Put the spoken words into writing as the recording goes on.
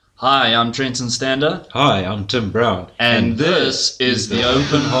Hi, I'm Trenton Stander. Hi, I'm Tim Brown. And this is the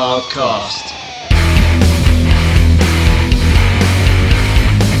Open Heart Cast.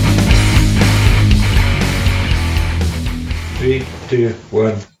 Three, two,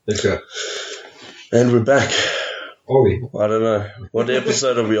 one, let's go. And we're back. Are we? I don't know. What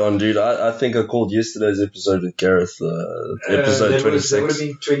episode are we on, dude? I think I called yesterday's episode with Gareth, episode 26. That would have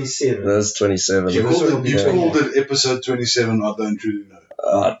been 27. That's 27. You called it episode 27, I don't really know.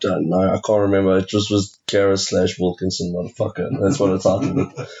 I don't know. I can't remember. It just was Gareth / Wilkinson, motherfucker. That's what I titled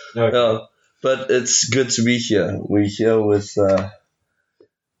it. Okay. Yeah, but it's good to be here. We're here with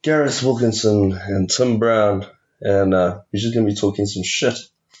Gareth Wilkinson and Tim Brown, and we're just going to be talking some shit,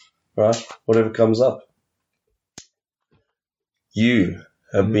 right? Whatever comes up. You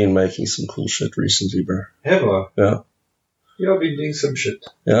have been making some cool shit recently, bro. Have I? Yeah. Yeah, I've been doing some shit.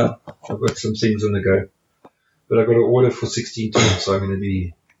 Yeah. I've got some things on the go. But I've got an order for 16 tons, so I'm going to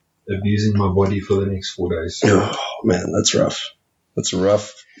be abusing my body for the next 4 days. Oh, man, that's rough. That's a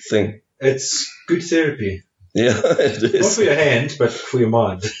rough thing. It's good therapy. Yeah, it Not is. for your hand, but for your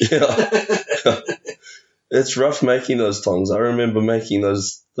mind. Yeah. It's rough making those tongs. I remember making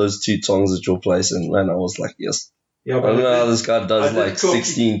those 2 tongs at your place, and man, I was like, yes. Yeah, I but don't know how this guy does I did like clock-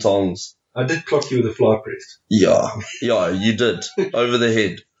 16 tongs. I did clock you with a fly press. Yeah, you did. Over the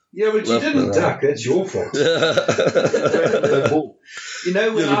head. Yeah, but you Left didn't and duck. That's your fault. Yeah, You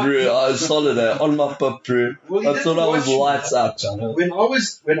know, when bro, I was solid on my pup, bro. Well, you I thought I was didn't watch lights out. When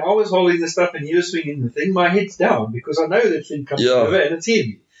I was holding the stuff and you were swinging the thing, my head's down because I know that thing comes Yeah. over and it's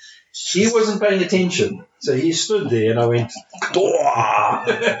heavy. He wasn't paying attention, so he stood there and I went,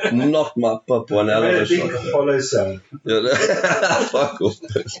 Knocked my pup one out made of a a big shot. hollow sound. Yeah. Fuck off.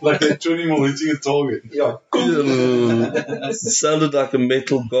 Like a 20 mil hitting a target. Yeah. It sounded like a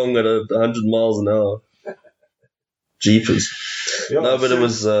metal gong at 100 miles an hour. Jeepers. Yeah, No, but so it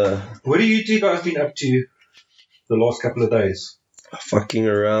was what do you two guys been up to the last couple of days? fucking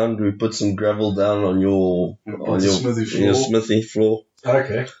around. We put some gravel down on your smithy floor.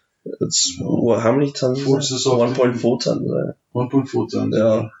 Okay. It's how many tons? What's this afternoon? 1.4 tons. 1.4 tons.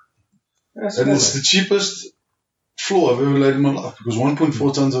 Yeah. That's And it's all the cheapest floor I've ever laid in my life because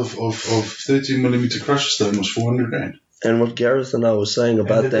 1.4 tons of 13 millimeter crusher stone was 400 grand. And what Gareth and I were saying right.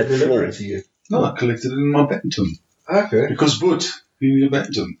 about And did that they deliver floor. it to you? No, I collected it in my Bantam. Okay. Because, but, you need a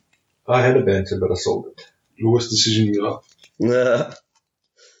Bantam. I had a banter, but I sold it. The worst decision of your life. Yeah.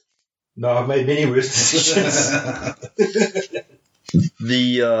 No, I've made many worse decisions.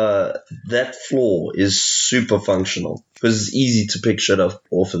 That floor is super functional because it's easy to pick shit up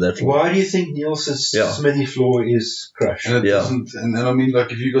off of that floor. Why do you think Nielsen's Yeah. smithy floor is crushed? And it Yeah. doesn't, and I mean,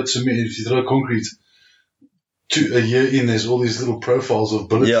 like, if you got cement, if you throw concrete, a year in, there's all these little profiles of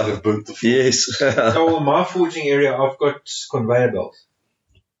bullets Yeah. that have burnt the floor. Yes. Oh, in my forging area, I've got conveyor belt.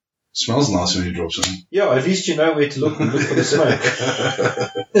 Smells nice when you drop something. Yeah, at least you know where to look and look for the smoke.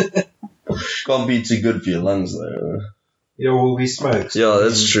 Can't be too good for your lungs though. Yeah, well, we smoke. Yeah,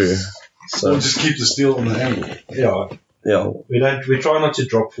 that's true. Or So just keep the steel on the handle. Yeah, yeah, we try not to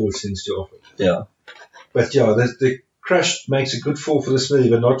drop forged things too often. yeah. But yeah, the crushed makes a good floor for the smithy,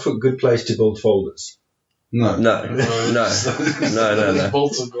 but not for a good place to build folders. No. No. No. Those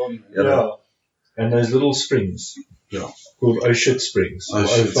bolts are gone. Yeah. And those little springs. Yeah. Called oh shit springs. Oh, Or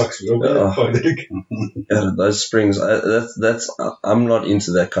shit. fucks. Yeah, those springs. I'm not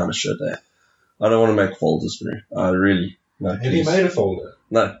into that kind of shit. I don't want to make folders, bro. I really no. Have you Please. made a folder?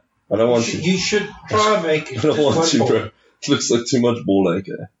 No, I don't want to. You should try and make I don't want one to, folder. bro. It looks like too much ball ache.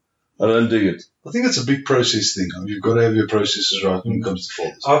 I don't dig it. I think it's a big process thing. You've got to have your processes right when it comes to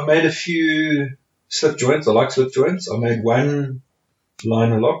folders. I've made a few slip joints. I like slip joints. I made one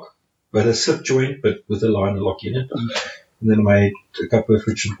liner lock, but a slip joint, but with a liner lock in it. And then I made a couple of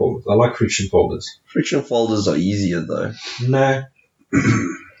friction folders. I like friction folders. Friction folders are easier though, No,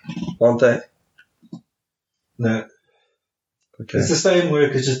 aren't they? no. Okay. It's the same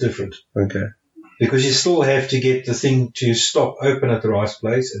work, it's just different. Okay. Because you still have to get the thing to stop open at the right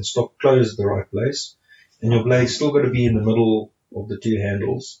place and stop close at the right place. And your blade's still got to be in the middle of the two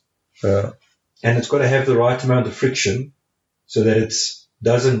handles. Yeah. And it's got to have the right amount of friction so that it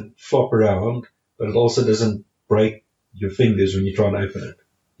doesn't flop around, but it also doesn't break your fingers when you try and open it.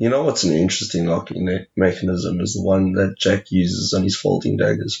 You know what's an interesting locking mechanism is the one that Jack uses on his folding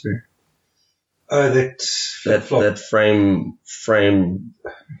daggers, bro. Oh, that flop. That frame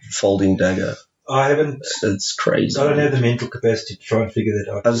folding dagger. I haven't, It's crazy. I don't have the mental capacity to try and figure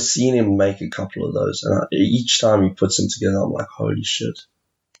that out. I've seen him make a couple of those, and each time he puts them together, I'm like, holy shit.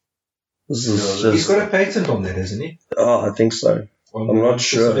 This is Yeah, He's just. got a patent on that, hasn't he? Oh, I think so. On I'm the not one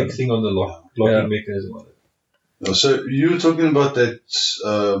sure. specific thing on the locking mechanism on it. So you were talking about that.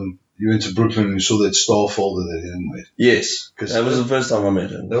 You went to Brooklyn and you saw that star folder that he made. Yes. 'Cause That was the first time I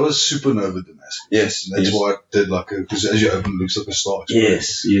met him. That was Supernova Damascus. Yes. And that's yes. why I did because as you open, it looks like a star.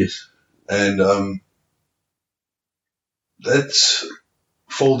 Yes. Yes. And that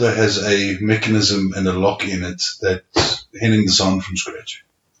folder has a mechanism and a lock in it that Henning designed from scratch.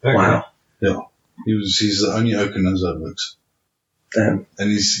 Okay. Wow. Yeah. He's the only Oak who knows how it works. Damn. And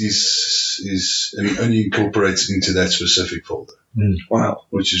and he only incorporates into that specific folder, Wow.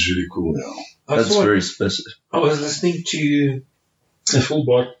 which is really cool. Yeah. That's very specific. I was listening to a Full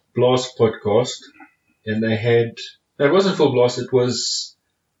Blast podcast, and they had, no, it wasn't Full Blast, it was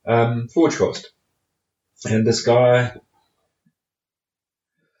Forgecast. And this guy,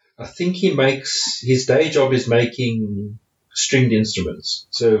 I think his day job is making stringed instruments,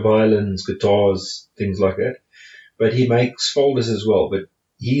 so violins, guitars, things like that. But he makes folders as well. But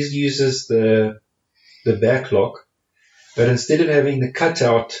he uses the backlock, but instead of having the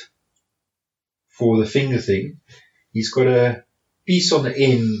cutout for the finger thing, he's got a piece on the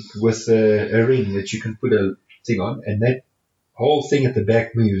end with a ring that you can put a thing on, and that whole thing at the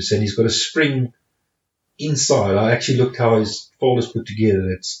back moves, and he's got a spring inside. I actually looked how his folders put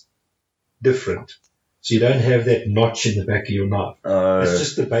together. It's different. So you don't have that notch in the back of your knife. It's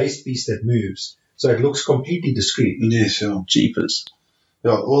just the base piece that moves. So it looks completely discreet. Yes, yeah. Jeepers.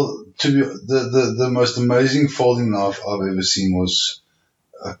 Yeah, well, the most amazing folding knife I've ever seen was,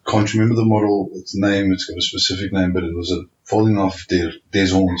 I can't remember the model, its name, it's got a specific name, but it was a folding knife of Des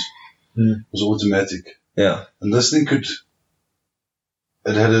Horns. It was automatic. Yeah. And this thing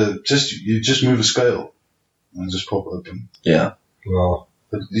you just move a scale and it just pop open. Yeah. Wow.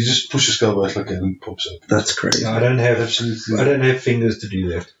 But you just push the scale back like that and it pops open. That's crazy. I don't have Absolutely. fingers to do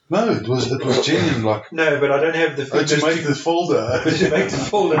that. No, it was genuine, like, No, but I don't have the fingers to make the folder. to make the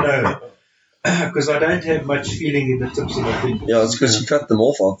folder, no. Because I don't have much feeling in the tips of my fingers. Yeah, it's because you cut them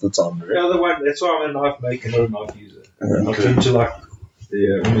off the time, right? The other one, that's why I'm a knife maker, not a knife user. I Okay. tend to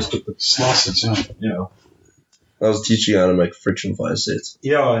almost took the, Slice it, yeah. yeah. I was teaching you how to make friction fire sets.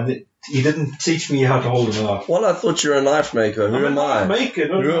 Yeah, and he didn't teach me how to hold a knife. Well, I thought you were a knife maker. Who I'm am a I? knife maker,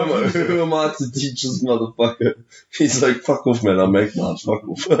 not a Who knife user. am I to teach this motherfucker? He's like, fuck off, man. I make knives. Fuck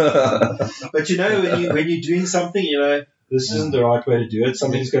off. But you know, when you're doing something, you know, this isn't the right way to do it.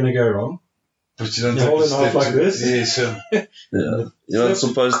 Something's going to go wrong. But you don't You take hold the a knife step like to- this? Yes, yeah. Yeah. You're not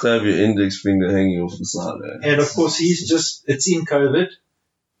supposed to have your index finger hanging off the side. Eh? And of course, it's in COVID.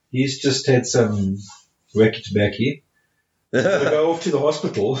 He's just had some wacky tobacco. I go off to the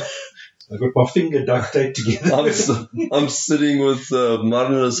hospital. I got my finger duct taped together. I'm sitting with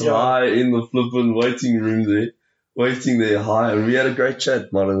Marnus Yeah. high in the flippin' waiting room there, waiting there high. And we had a great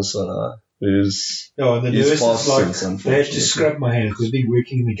chat, Marnus and I. It was, Oh, and the He's nurses, fast like, since, they had unfortunately. to scrub my hand because I've been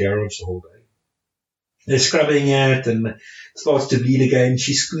working in the garage the whole day. They're scrubbing it and it starts to bleed again.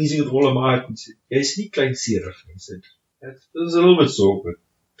 She's squeezing it all of my and said, "Yes, nie klein seerig." I said, "That was a little bit sore, but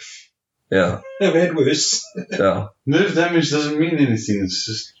yeah, I've had worse." yeah. Nerve damage doesn't mean anything. It's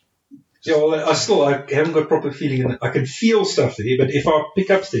just Yeah, well, I haven't got proper feeling in it. I can feel stuff there, but if I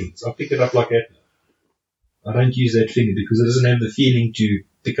pick up things, I pick it up like that. I don't use that finger because it doesn't have the feeling to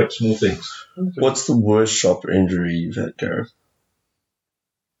pick up small things. What's the worst shop injury you've had, Gareth?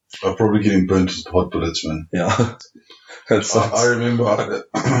 I'm probably getting burnt with hot bullets, man. Yeah. That's I remember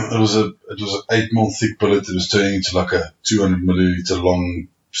it was an 8mm thick bullet that was turning into like a 200mm long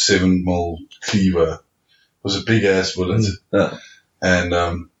 7mm cleaver. It was a big ass bullet. Yeah. And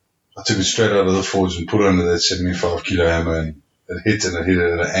I took it straight out of the forge and put it under that 75 kilo hammer, and it hit at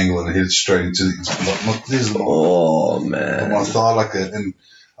an angle and it hit it straight into my thigh like that. And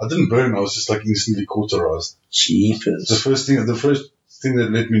I didn't burn, I was just like instantly cauterized. Jeepers. The first thing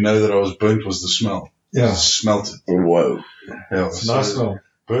that let me know that I was burnt was the smell. Yeah. I smelt it. Whoa. Yeah, It's a nice smell.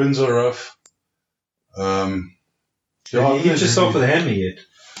 Burns are rough. Have you hit yourself with a hammer yet?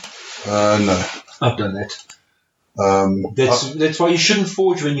 No. I've done that. Um, That's why you shouldn't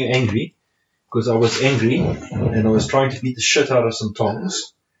forge when you're angry. Because I was angry and I was trying to beat the shit out of some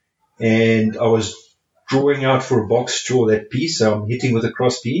tongs, and I was drawing out for a box draw that piece. So I'm hitting with a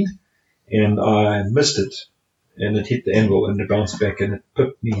cross beam, and I missed it, and it hit the anvil and it bounced back and it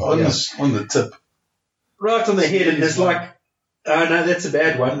pipped me on the tip. right on the head. And it's like, oh no, that's a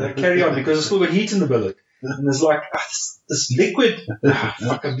bad one. I carry on because I still got heat in the billet. And it's like, this liquid,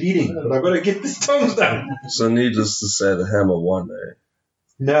 fuck, I'm bleeding, but I've got to get these tongs down. So needless to say, the hammer won, eh?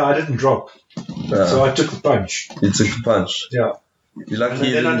 No, I didn't drop. So I took the punch. You took the punch. Yeah. You're lucky And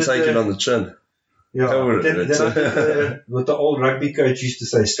you then I didn't did take the- it on the chin. Yeah. Covered Then it. I did what the old rugby coach used to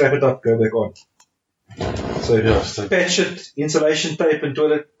say, strap it up, go back on. So So Yeah, patch it, insulation tape and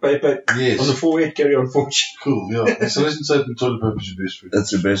toilet paper yes. on the forehead, carry on fortune. Cool, yeah. Installation tape and toilet paper is your best friend.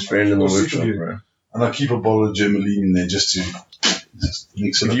 That's your best friend in the Or workshop, super bro. And I keep a bottle of Germaline in there just to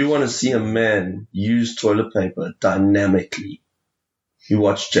mix it If up. you want to see a man use toilet paper dynamically, you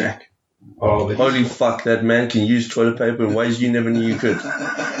watch Jack. Oh, but Holy fuck, that man can use toilet paper in ways you never knew you could.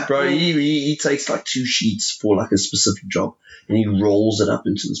 Bro, he takes like 2 sheets for like a specific job, and he rolls it up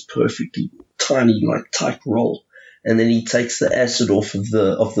into this perfectly tiny, like tight roll. And then he takes the acid off of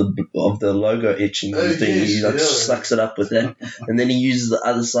the logo etching Oh, thing. yes, He like yeah. sucks it up with that, and then he uses the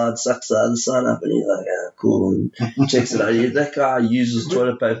other side, sucks the other side up, and he's like, cool, and checks it out. Yeah, that guy uses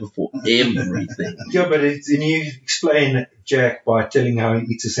toilet paper for everything. yeah, but and you explain Jack by telling how he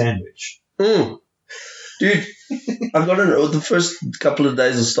eats a sandwich. Dude, I got the first couple of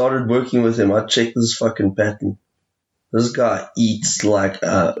days I started working with him, I checked this fucking pattern. This guy eats like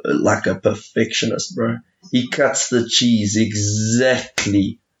a perfectionist, bro. He cuts the cheese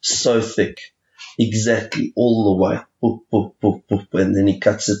exactly so thick. Exactly, all the way. Boop, boop, boop, boop, and then he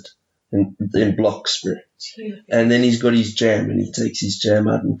cuts it in blocks, bro. And then he's got his jam, and he takes his jam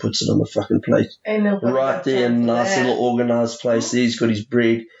out and puts it on the fucking plate. Right there in a nice little organized place. There he's got his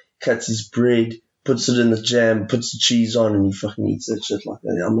bread, cuts his bread, puts it in the jam, puts the cheese on, and he fucking eats that shit like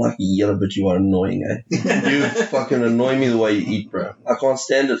that. I'm like, yeah, but you are annoying, eh? You fucking annoy me the way you eat, bro. I can't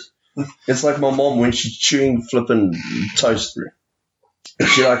stand it. It's like my mom when she's chewing flipping toast, bro.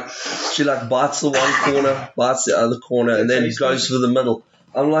 She bites the one corner, bites the other corner, and then goes for the middle.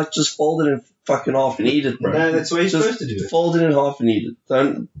 I'm like, just fold it in fucking half and eat it, bro. No, that's the way you're Just supposed to do it. fold it in half and eat it.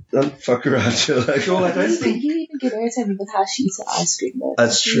 Don't fuck around. You're like, Sure, I don't think. You even get irritated with how she eats her ice cream, though.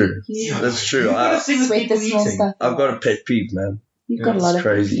 That's true. You That's true. You've got to see with sweat people the small eating. stuff. I've got a pet peeve, man. You've got a It's lot of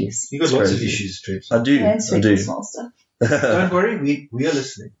crazy. issues. You've got It's lots of crazy. issues, Trips. I do. And I sweat do. the small stuff. Don't worry, we are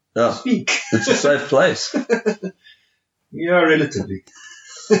listening. No, Speak. it's a safe place. Yeah, relatively.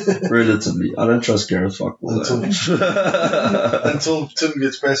 Relatively. I don't trust Gareth Fuckball. Until Tim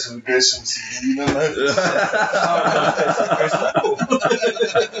gets passive aggressive, you don't know.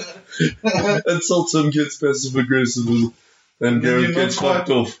 Until Tim gets passive aggressive and Then Gareth you're gets not quite- fucked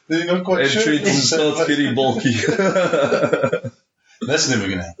off. Then you're not quite And sure. Trenton starts getting bulky. That's never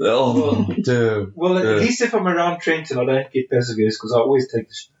gonna happen. Oh, damn. Well, Yeah. at least if I'm around Trenton, I don't get passive aggressive because I always take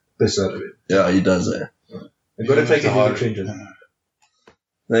the piss out of it. Yeah, he does that. I've got to take it hard. into Trenton.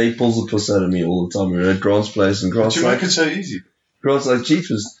 No, he pulls the piss out of me all the time. We're at Grant's place, and But Grant's you make like, it so easy.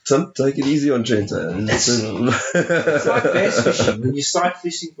 Jeepers, Tim, take it easy on Trenta. It's like bass fishing. When you sight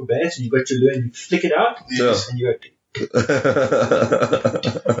fishing for bass and you got your lure and you flick it out Yeah. and you go,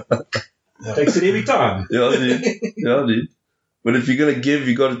 takes it every time. Yeah, dude. But if you're going to give,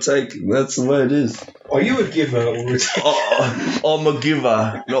 you got to take. That's the way it is. Are you a giver or a I'm a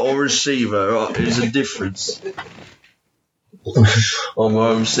giver, not a receiver. Right? There's a difference. I'm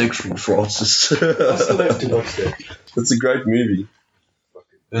homosexual, Francis. I still have to watch that. It's a great movie.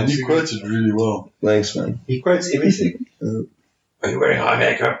 And you quoted really well. Thanks, man. He quotes everything. Are you wearing eye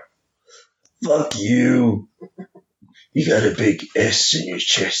makeup? Fuck you. You got a big S in your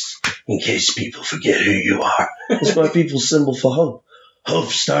chest in case people forget who you are. It's my people's symbol for hope. Hope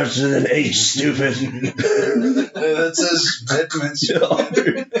starts with an H, stupid. That says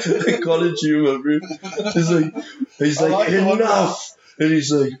Batman. College humor, bro. He's I like, like the one enough. And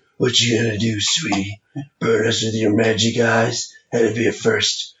he's like, what you gonna do, sweetie? Burn us with your magic eyes? That'd be a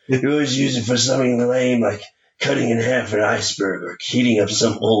first. You always use it for something lame like cutting in half an iceberg or heating up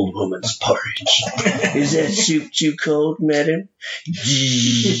some old woman's porridge. Is that soup too cold, madam?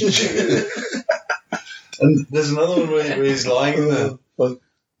 And there's another one where he's lying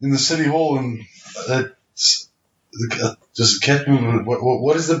in the city hall and just a cat movement.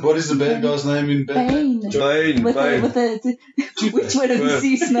 What is the bad guy's name in Batman? Bane. With the which one of the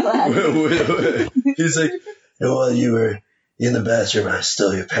sea smell at? He's like, while you were in the bathroom, I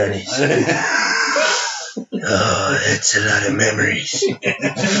stole your panties. Oh, that's a lot of memories.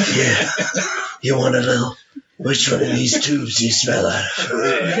 Yeah. You want a little? Which one of these tubes do you smell out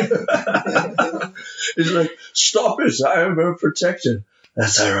of? He's like, stop it. I am a protection.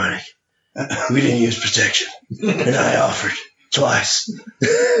 That's ironic. We didn't use protection. And I offered twice.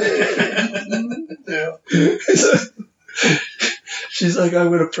 She's like, I'm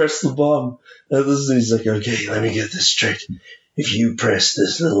going to press the bomb. And he's like, okay, let me get this straight. If you press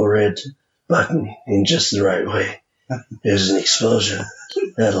this little red button in just the right way, there's an explosion.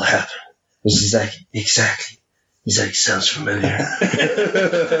 That'll happen. He's like, exactly. He's like, sounds familiar.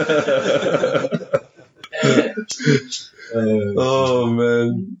 Oh,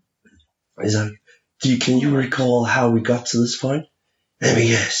 man. He's like, can you recall how we got to this point? Let me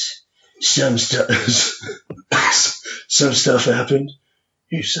guess. some stuff happened.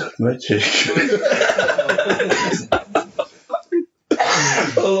 You sucked my dick.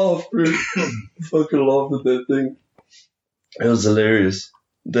 I laughed, bro. Fucking laughed at that thing. It was hilarious.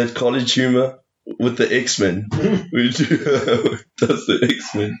 That college humor with the X-Men. We do does the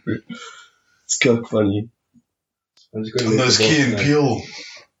X-Men, bro. It's kind of funny. I'm just going And those Key and Peele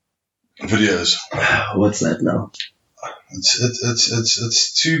videos. What's that now?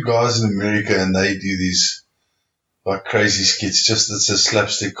 It's two guys in America and they do these like crazy skits. It's a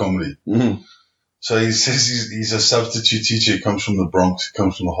slapstick comedy. Mm. So he says he's a substitute teacher. He comes from the Bronx. He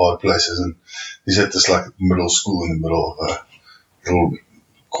comes from the hard places, and he's at this like middle school in the middle of a little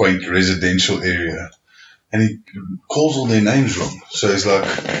quaint residential area, and he calls all their names wrong. So he's like,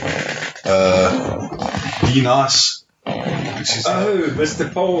 "Be nice." Oh,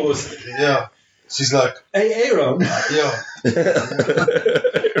 Mr. Paul. Yeah. She's like, Hey, Aaron. yeah.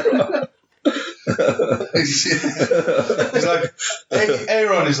 He's like, hey,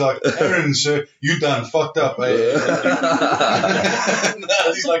 Aaron. He's like, Aaron, sir, you done fucked up, eh?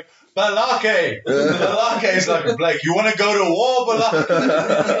 He's like, Balake. Balake is like, Blake, you want to go to war, Balake?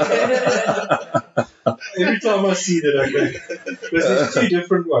 Every time I see that, I go, because there's two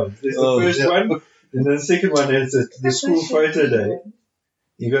different ones. There's the first one, and then the second one is the school photo day.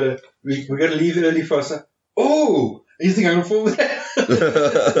 We gotta leave early for us. Oh, you think I'm gonna fall with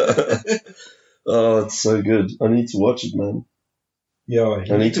that? Oh, it's so good. I need to watch it, man. Yeah,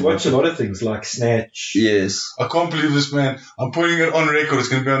 you need to watch a lot of things like Snatch. Yes. I can't believe this, man. I'm putting it on record. It's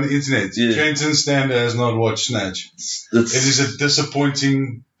going to be on the internet. Yeah. Trenton Stander has not watched Snatch. It is a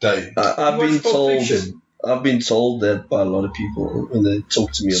disappointing day. I've Watch been Pulp told. Fiction. I've been told that by a lot of people when they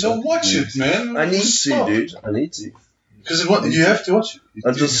talk to me So about watch it. it, man. I need to, Stop. dude. I need to. Because you have to watch it.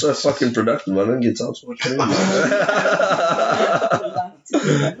 I'm just so fucking productive. I don't get time to watch movies.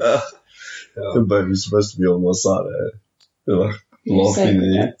 But you're supposed to be on my side, eh? You're like laughing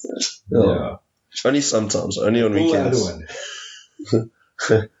there. Yeah. Only sometimes. Only on All the weekends. other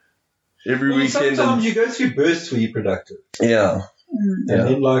one. Every Well, weekend. sometimes you go through bursts where you're productive. Yeah. And Yeah.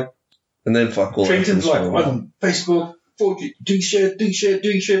 then like, And then fuck all Trenton's that like for a while. on Facebook, doing shit,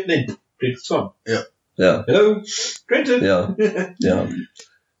 and then Trenton's on. Yeah. Hello, Trenton. Yeah. Yeah.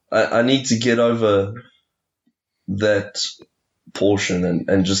 I need to get over that portion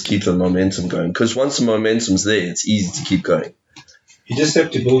and just keep the momentum going. Because once the momentum's there, it's easy to keep going. You just have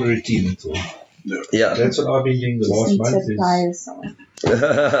to build a routine. That's all. Yeah. That's what I've been doing the Just last need month. to Is apply yourself.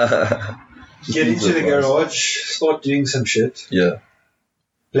 get into the garage, start doing some shit, Yeah.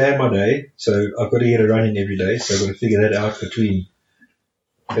 plan my day. So I've got to get a run in every day. So I've got to figure that out between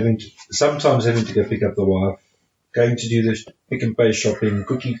sometimes having to go pick up the wife, going to do the pick and pay shopping,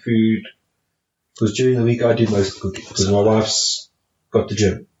 cooking food. Because during the week I do most of the cooking because my wife's got the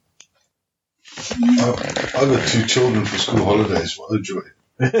gym. I've got 2 children for school holidays. What a joy.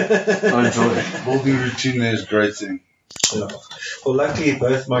 I enjoy it. Building routine there is a great thing. Yeah. Well, luckily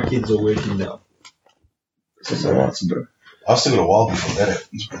both my kids are working now. That's awesome, bro. I've still got a while before that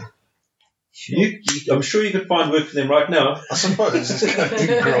happens, bro. I'm sure you could find work for them right now. I suppose it's just cutting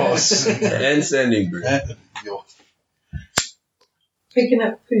grass. And sanding, bro. Yo, Picking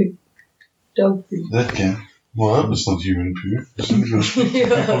up food. Dog food. that can. Well, I hope it's not human poo.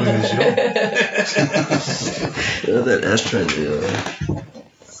 Probably is, yeah. Yeah, that ashtray there.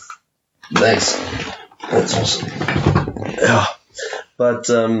 Thanks. That's awesome. Yeah. But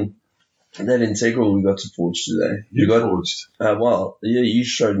that integral we got to forge today. You got forged. well, yeah, you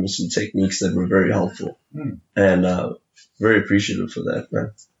showed me some techniques that were very helpful. And very appreciative for that,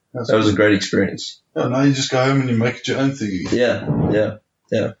 man. That was a great experience. Yeah, now you just go home and you make it your own thing. Yeah.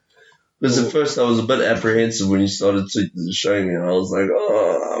 Because at first I was a bit apprehensive when you started showing me, and I was like,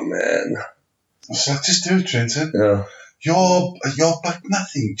 oh, man. It's like, just do it, Trenton. Yeah. You're but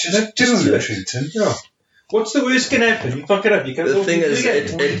nothing. Just do do it, it. Trenton. Yeah. What's the worst can happen? You fuck it up. You can't The thing is,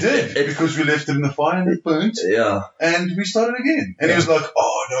 We did, because we left it in the fire and it burnt, yeah. and we started again. And he was like,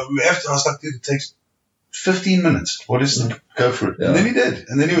 oh, no, we have to. I was like, dude, it takes 15 minutes. What is it? Go for it. Yeah. And then he did.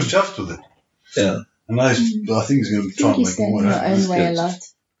 And then he was chuffed with it. Yeah. And now I think he's going to try I think and you make stand more in your happen. own way a lot.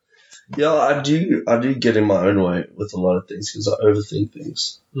 Yeah, I do get in my own way with a lot of things because I overthink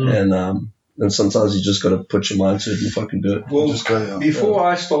things. And sometimes you just got to put your mind to it and fucking do it. Well, Just go, yeah. before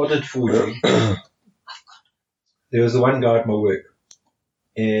I started forging, there was the one guy at my work,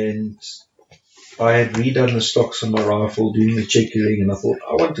 and I had redone the stocks on my rifle, doing the checkering, and I thought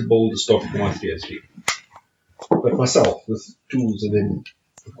I want to build a stock for my 303, but myself with tools. And then,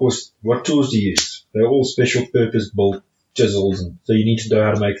 of course, what tools do you use? They're all special purpose built chisels, and so you need to know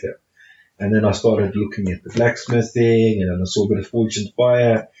how to make them. And then I started looking at the blacksmithing, and then I saw a bit of Forged and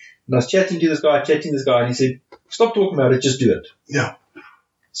Fire, And I was chatting to this guy, and he said, stop talking about it, just do it. Yeah.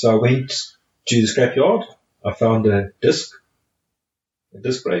 So I went to the scrapyard. I found a disc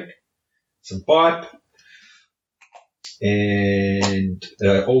brake, some pipe, and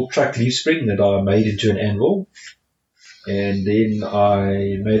an old truck leaf spring that I made into an anvil. And then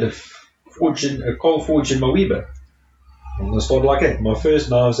I made a coal forge in my Weber. And I started like that. My first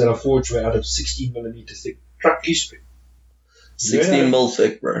knives that I forged were out of 16mm thick truck leaf spring. 16 mil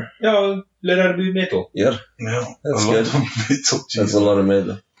thick, bro. Yeah, learn how to do metal. Yeah, Yeah. That's a lot good. of metal. that's a lot of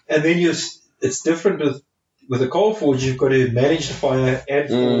metal. And then it's different with a coal forge. You've got to manage the fire and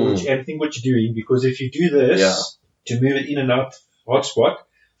forge and think what you're doing, because if you do this to move it in and out hot spot,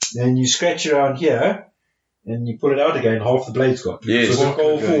 then you scratch around here and you pull it out again, half the blade's gone. Yes. So the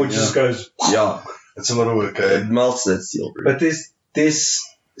coal Okay, forge yeah. just goes. Yeah, It's a lot of work, eh? it melts that steel, bro. But there's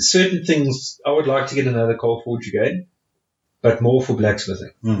certain things I would like to get another coal forge again, but more for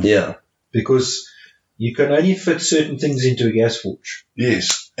blacksmithing, Yeah, because you can only fit certain things into a gas forge.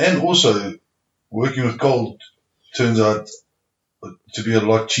 Yes. And also, working with coal turns out to be a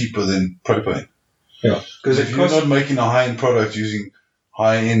lot cheaper than propane. Yeah, because If it you're costs. not making a high-end product using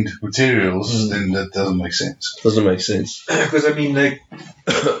high-end materials, then that doesn't make sense. doesn't make sense. Because I mean,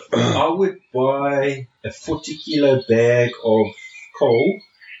 I would buy a 40-kilo bag of coal,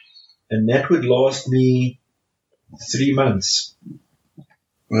 and that would last me 3 months,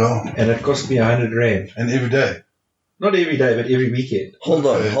 Well, and it cost me 100 rand. and every day. Not every day, but every weekend. Hold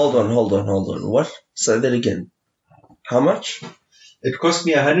Okay. on. What? Say that again. How much? It cost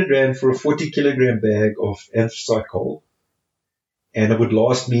me 100 rand for a 40-kilogram bag of anthracite coal, and it would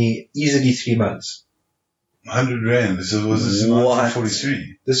last me easily 3 months. 100 rand. This was What?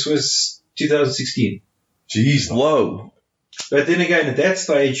 1943. This was 2016. Jeez. Whoa. But then again, at that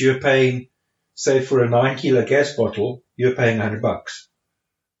stage, you're paying, say, for a 9-kilo gas bottle, you're paying $100.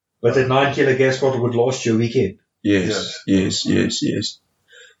 But that 9-kilo gas bottle would last you a weekend. Yes.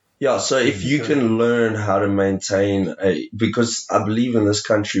 Yeah, so if you can learn how to maintain because I believe in this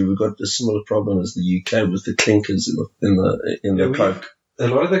country we've got a similar problem as the UK with the clinkers in the coke. A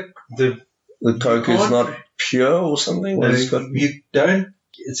lot of the The coke is can't- not pure or something. What is it? you don't.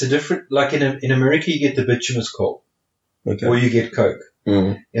 It's a different. Like in America, you get the bituminous coal, Okay. or you get coke,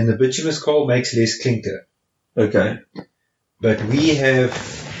 Mm. and the bituminous coal makes less clinker. Okay. But we have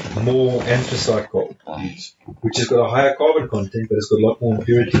more anthracite coal, which has got a higher carbon content, but it's got a lot more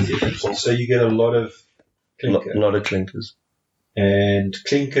impurities in it. So you get a lot of clinker, Lot of clinkers. and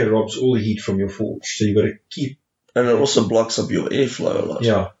clinker robs all the heat from your forge. So you've got to keep, And it also blocks up your airflow a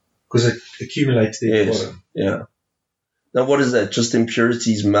lot. because it accumulates there at the Yes. bottom. Yeah. Now what is that? Just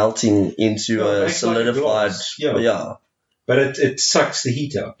impurities melting into Yeah, it a makes like solidified glass. Yeah. But it sucks the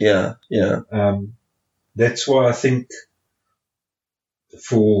heat out. Yeah. That's why I think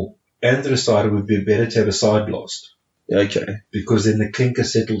for anthracite it would be better to have a side blast, Okay. because then the clinker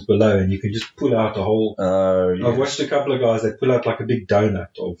settles below and you can just pull out a whole. Yeah. I've watched a couple of guys that pull out like a big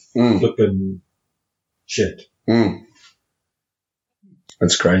donut of Mm. flipping shit.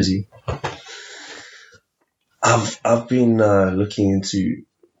 That's crazy. I've been looking into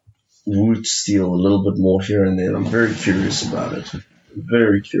wood steel a little bit more here and there. I'm very curious about it. I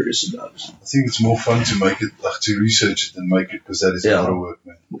think it's more fun to make it, like to research it than make it, because that is a lot of work,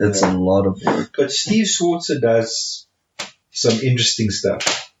 man. It's a lot of work. But Steve Schwarzer does some interesting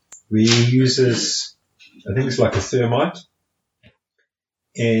stuff. He uses, I think it's like a thermite,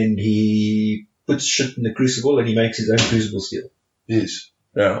 and he puts shit in the crucible and he makes his own crucible steel. Yes.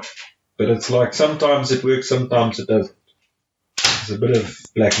 Yeah. But it's like sometimes it works, sometimes it doesn't. There's a bit of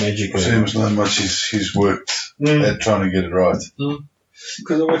black magic. So you must know how much he's worked at trying to get it right.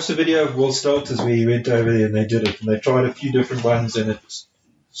 Because I watched the video of Will Stelters where he went over there and they did it, and they tried a few different ones and it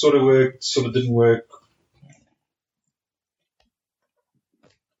sort of worked, sort of didn't work.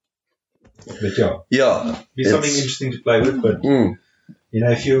 But Yeah. be something interesting to play with. But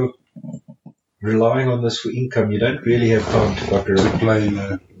if you're relying on this for income, you don't really have time to fuck around. Play,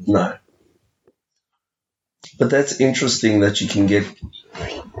 No. But that's interesting that you can get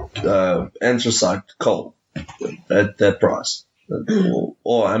anthracite coal at that price.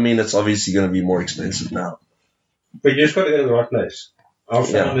 Or I mean, it's obviously going to be more expensive now. But you just got to go to the right place. I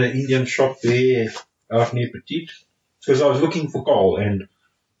found an Indian shop there out near Petite, because I was looking for coal, and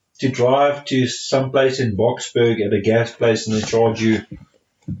to drive to some place in Boksburg at a gas place and they charge you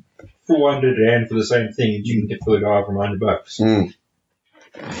 400 rand for the same thing, and you can get for the guy from $100.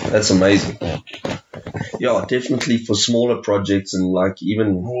 That's amazing. Yeah, definitely for smaller projects and like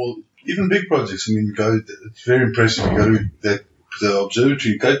even big projects. I mean, it's very impressive. You go to the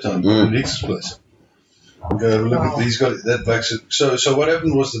observatory in Cape Town, Rex's place. Go have a look at these got that back. So what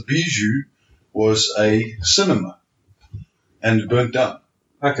happened was the Bijou was a cinema, and it burnt down.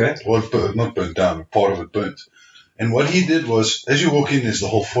 Okay. Well, not burnt down, but part of it burnt. And what he did was, as you walk in, there's the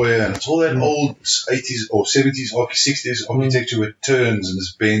whole foyer, and it's all that old 80s or 70s, 60s architecture where it turns and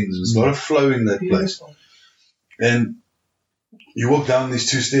there's bends, and there's a lot of flow in that place. And you walk down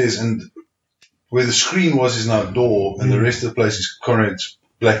these 2 stairs, and where the screen was is now a door, and the rest of the place is Conrad's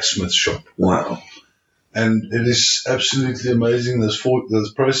blacksmith shop. Wow. And it is absolutely amazing. Those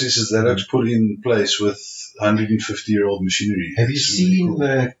processes that are put in place with 150-year-old machinery. Have you seen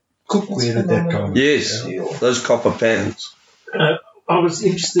the cookware that comes? Yes, those copper pans. I was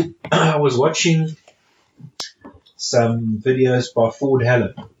interested. I was watching some videos by Ford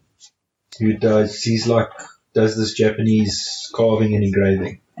Hallam, who does this Japanese carving and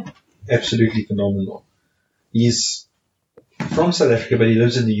engraving. Absolutely phenomenal. He's from South Africa, but he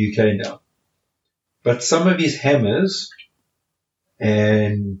lives in the UK now. But some of his hammers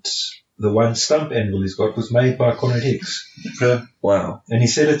and the one stump anvil he's got was made by Conrad Hicks. Okay. Wow. And he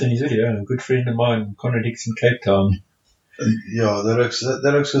said it in his video. A good friend of mine, Conrad Hicks in Cape Town. Yeah, that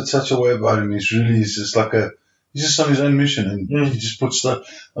looks got such a way about him. He's just he's just on his own mission, and he just puts stuff.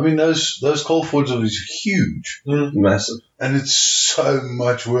 I mean, those coal forges of his are huge, Massive. and it's so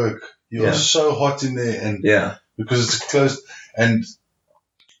much work. You're so hot in there, and because it's closed, and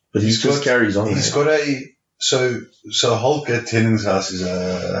but he just carries on. He's got so Hulk at Tenning's house is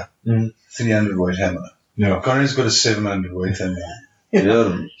a 300 weight hammer. Yeah. Conrad's got a 700 weight hammer.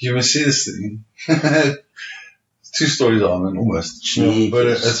 Yeah. You must see this thing. 2 stories on it, almost. Jeez. But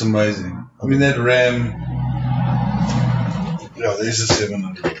it's amazing. I mean, that Ram. Yeah, there's a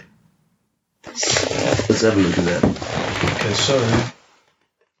 700. Let's have a look at that. Okay, so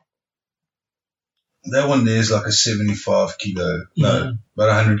that one there is like a 75 kilo. No, about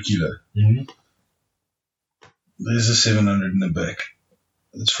 100 kilo. Mm-hmm. There's a 700 in the back.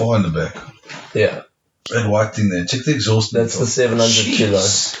 It's far in the back. Yeah. That white thing there. Check the exhaust. That's the 700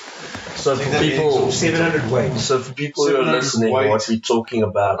 kilos. So for people, 700 weight. So for people who are listening, what we're talking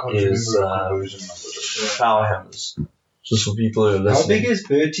about is power hammers. Just for people who are listening. How big is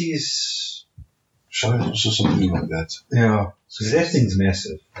Bertie's? Show it also something like that. Yeah, so that thing's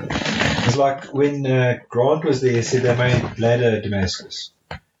massive. It's like when Grant was there, he said they made ladder Damascus.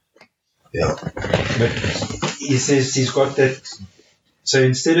 Yeah. But he says he's got that. So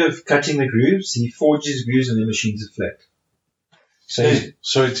instead of cutting the grooves, he forges grooves and the machines it flat. So Hey,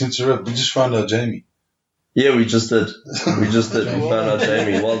 sorry to interrupt. We just found out Jamie. Yeah, we just did. We found out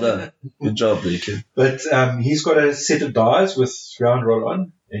Jamie. Well done. Good job, Deacon. But he's got a set of dies with round roll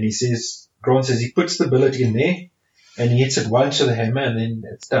on, and he says, Grant says he puts the billet in there, and he hits it once with a hammer, and then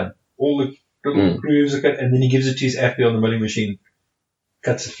it's done. All the little grooves are cut, and then he gives it to his Appy on the milling machine,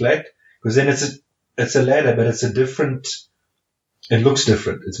 cuts it flat, because then it's a ladder, but it's a different. It looks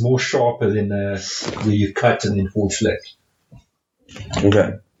different. It's more sharper than where you cut and then forge flat.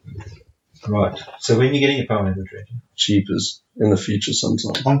 Okay. Right. So when are you getting your power hammer training? Cheapers in the future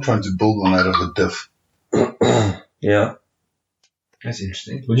sometime. I'm trying to build one out of a diff. Yeah. That's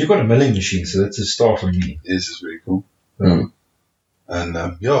interesting. Well, you've got a milling machine, so that's a start on you. Yes, it's very cool. Mm. And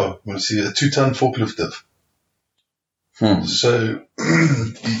I want to see a 2-ton forklift diff. So,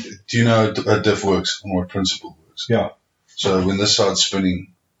 do you know how a diff works and what principle works? Yeah. So when this side's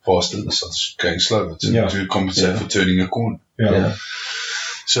spinning faster, this side's going slower to compensate for turning a corner. Yeah.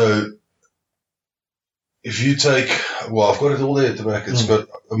 So if you take, I've got it all there at the back. It's got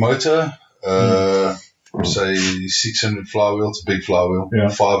a motor, say 600 flywheel. It's a big flywheel. Yeah.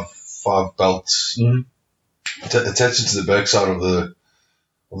 Five belts. Attach it to the backside of the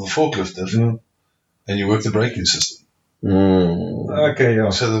forklift diff, and you work the braking system. Okay,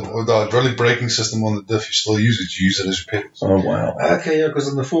 yeah. So the hydraulic braking system on the diff, you still use it. You use it as your pedals. Oh, wow. Okay, yeah, because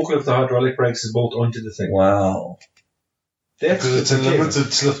on the forklift, the hydraulic brakes is bolt onto the thing. Wow. That's Because it's a clever.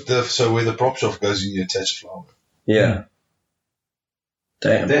 limited slip diff, so where the prop shaft goes in, you attach a flywheel. Yeah.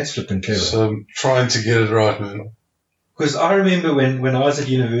 Damn. That's flipping clever. So I'm trying to get it right, man. Because I remember when I was at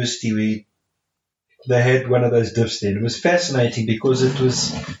university, they had one of those diffs then. It was fascinating because it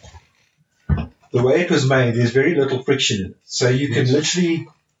was, the way it was made, there's very little friction in it. So you can literally,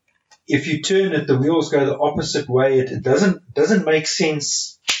 if you turn it, the wheels go the opposite way. It doesn't make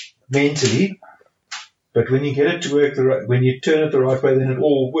sense mentally, but when you get it to work, when you turn it the right way, then it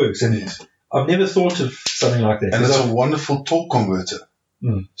all works. And I've never thought of something like that. And it's a wonderful torque converter.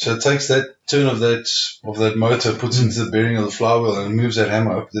 So it takes that turn of that motor, puts it into the bearing of the flywheel, and moves that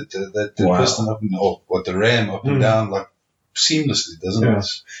hammer up, that piston up, the ram up and down, like seamlessly, doesn't it?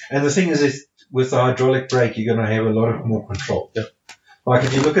 And the thing is, with the hydraulic brake, you're going to have a lot of more control. Like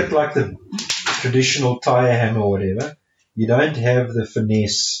if you look at like the traditional tire hammer or whatever, you don't have the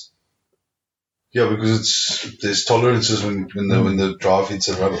finesse. Yeah, because there's tolerances when the drive hits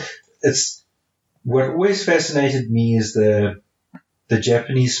the rubber. It's what always fascinated me is the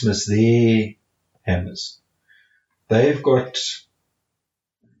Japanese smiths, their hammers. They've got,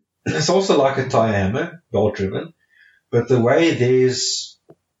 it's also like a tire hammer, belt driven, but the way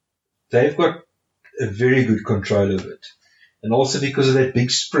they've got a very good control of it. And also because of that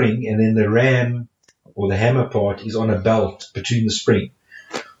big spring, and then the ram or the hammer part is on a belt between the spring.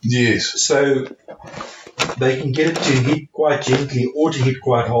 Yes. So they can get it to hit quite gently or to hit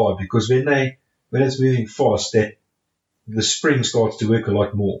quite hard, because when it's moving fast, that the spring starts to work a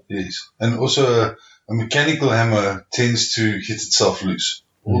lot more. Yes. And also a mechanical hammer tends to hit itself loose.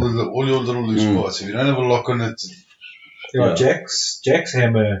 All your little loose parts. If you don't have a lock on it. Yeah. Jack's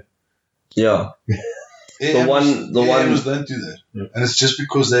hammer. Yeah. Air hammers one don't do that. Yeah. And it's just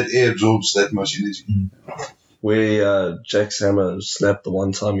because that air absorbs that much energy. where Jack's hammer snapped the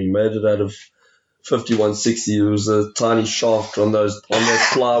one time. He made it out of 5160. There was a tiny shaft on that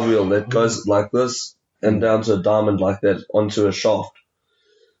flywheel that goes like this and down to a diamond like that onto a shaft.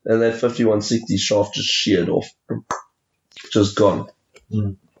 And that 5160 shaft just sheared off. Just gone.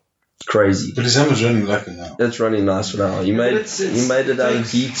 Crazy. But his hammer's running like it now. It's running nice for now. He made it out of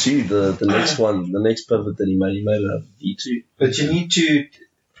V2. The next one, the next pivot that he made it out of V2. But you need to.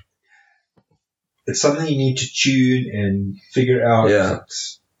 It's something you need to tune and figure out.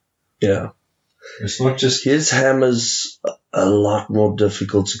 Yeah. It's not just. His hammer's a lot more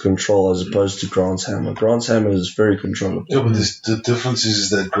difficult to control as opposed to Grant's hammer. Grant's hammer is very controllable. Yeah, but the difference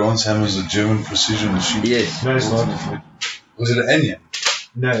is that Grant's hammer is a German precision machine. Yes. No, it's not. Was it an Anya?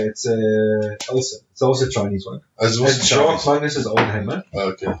 No, it's Elsa. It's also a Chinese one. As It's Jacques Magnus's old hammer.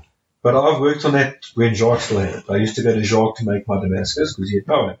 Oh, okay. But I've worked on that when Jacques still had it. I used to go to Jacques to make my Damascus because he had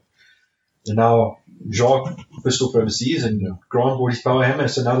power. And now Jacques pissed off overseas and Grant bought his power hammer.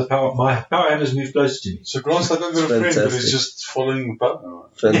 So now my power hammer's moved closer to me. So Grant's like I've got a friend, but Fantastic. he's just following the pattern.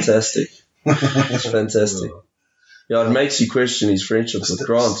 Fantastic. It's fantastic. Yeah, it makes you question his friendship with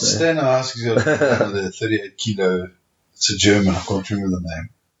Grant. Eh? Stan Ask's got the 38 kilo. It's a German. I can't remember the name.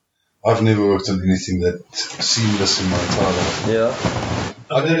 I've never worked on anything that seamless in my entire life. Yeah.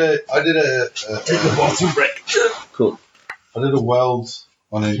 I did a bathroom break. Cool. I did a weld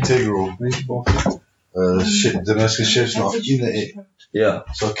on an integral Damascus chef's knife in the air. Yeah.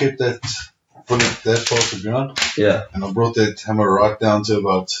 So I kept that bullet that far off the ground, Yeah. and I brought that hammer right down to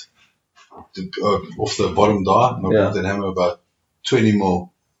about off the bottom die, and I brought that hammer about 20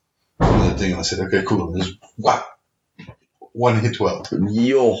 mil from that thing, and I said, okay, cool. And just whack, one hit weld.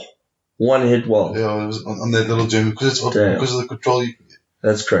 Yo. One hit weld. Yeah, it was on that little German because Damn. because of the control you can get.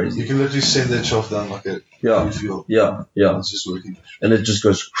 That's You crazy. can literally send that shaft down like a field. Yeah. It's just working. And it just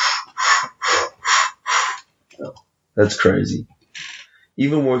goes. That's crazy.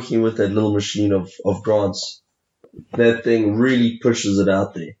 Even working with that little machine of Grant's, that thing really pushes it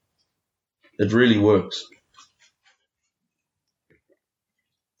out there. It really works.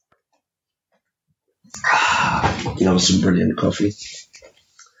 That was some brilliant coffee.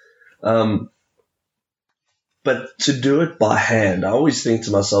 But to do it by hand, I always think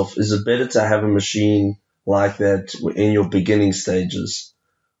to myself, is it better to have a machine like that in your beginning stages?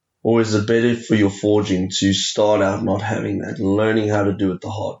 Or is it better for your forging to start out not having that, learning how to do it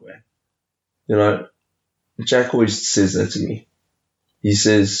the hard way? You know, Jack always says that to me. He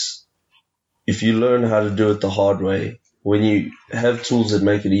says, if you learn how to do it the hard way, when you have tools that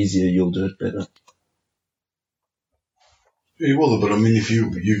make it easier, you'll do it better. You will, but I mean, if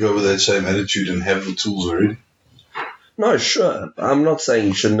you go with that same attitude and have the tools already. No, sure. I'm not saying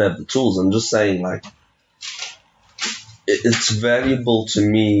you shouldn't have the tools. I'm just saying, like, it's valuable to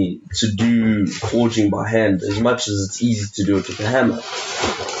me to do forging by hand as much as it's easy to do it with a hammer.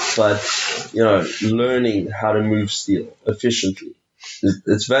 But, you know, learning how to move steel efficiently,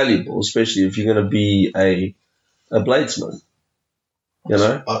 it's valuable, especially if you're going to be a bladesman. You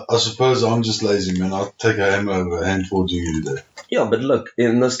know? I suppose I'm just lazy, man. I'll take a hammer over hand forging any day. Yeah, but look,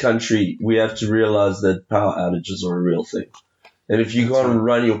 in this country, we have to realize that power outages are a real thing. And if you go and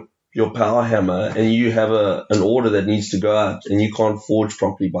run your power hammer and you have an order that needs to go out and you can't forge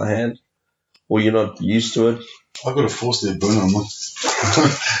properly by hand, or you're not used to it. I've got a force there, burn. I'm not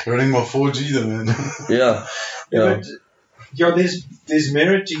running my forge either, man. Yeah. But, there's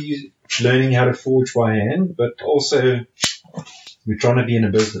merit to you learning how to forge by hand, but also we're trying to be in a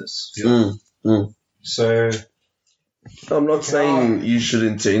business. So I'm not saying you should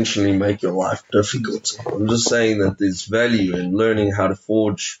intentionally make your life difficult. I'm just saying that there's value in learning how to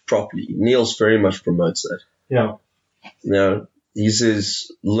forge properly. Niels very much promotes that. yeah, You know, he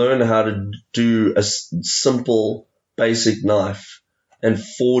says, learn how to do a simple, basic knife and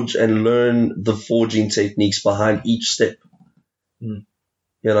forge and learn the forging techniques behind each step. Mm.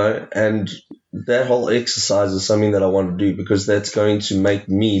 You know, and that whole exercise is something that I want to do because that's going to make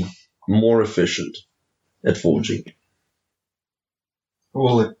me more efficient at forging.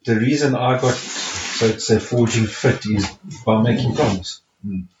 Well, the reason I got, so to say, forging fit is by making tongs.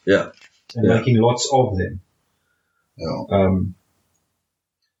 Yeah. And Yeah. making lots of them. Yeah.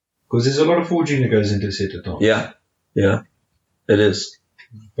 Because there's a lot of forging that goes into a set of tongs. Yeah, it is.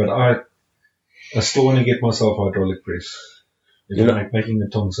 But I still want to get myself hydraulic press. You know- Making the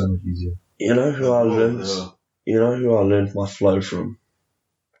tongs so much easier. You know who I learned? You know who I learned my flow from?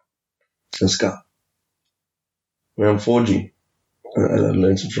 This guy. When I'm forging, I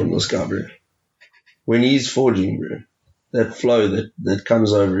learned it from this guy, bro. When he's forging, bro, that flow that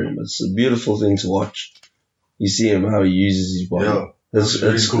comes over him, it's a beautiful thing to watch. You see him, how he uses his body. Yeah. It's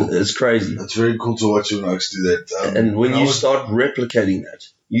That's very cool. It's crazy. It's very cool to watch you Oaks do that. And when I you was- start replicating that,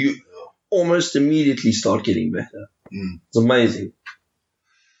 you almost immediately start getting better. It's amazing.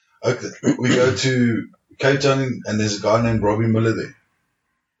 Okay, we go to Cape Town and there's a guy named Robbie Miller there.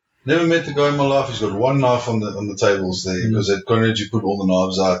 Never met the guy in my life. He's got one knife on the tables there because at Conrad you put all the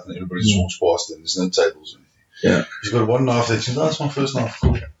knives out and everybody just walks past and there's no tables or anything. Yeah. He's got one knife there. He says, "Oh, that's my first knife."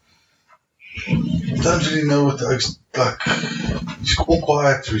 Cool. Don't really know what the Oak's like. He's all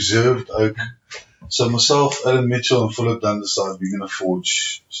quiet, reserved Oak. So myself, Alan Mitchell, and Philip Dunn decided we're going to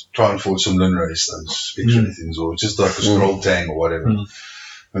try and forge some Linrays, those extra things, or just like a scroll tang or whatever.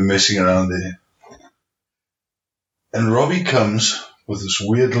 We're messing around there. And Robbie comes with this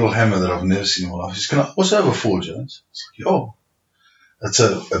weird little hammer that I've never seen in my life. He's going, "What's that over for, Jones?" It's like, "Oh, that's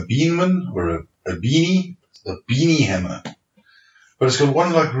a beanman or a beanie hammer. But it's got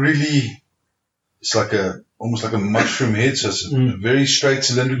one like really, it's like almost like a mushroom head, so it's a very straight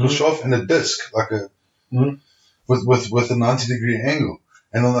cylindrical shaft and a disc, like with a 90-degree angle.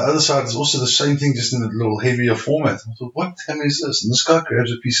 And on the other side, it's also the same thing, just in a little heavier format. I thought, what hammer is this? And this guy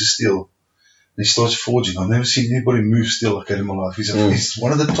grabs a piece of steel and he starts forging. I've never seen anybody move steel like that in my life. He's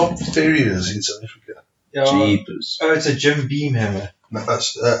one of the top farriers in South Africa. Yeah. Jeepers. Oh, it's a Jim Beam hammer. No,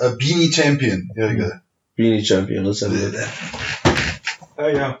 that's a beanie champion. There you go. Beanie champion, let's have a look. Oh,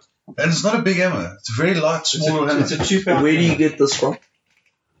 yeah. And it's not a big hammer. It's a very light, small hammer. It's a 2 pound. Where do you get this from?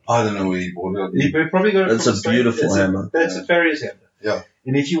 I don't know where he bought it. You probably got it It's from a Spain. beautiful hammer. That's a Farrier's hammer. Yeah.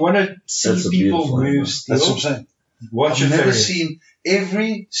 And if you want to see That's a people beautiful hammer. move steel, That's what I'm saying. watch a I've never Farrier. seen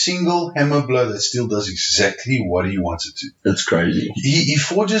every single hammer blow that steel does exactly what he wants it to. It's crazy. He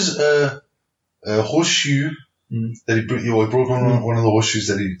forges a horseshoe that he brought one of the horseshoes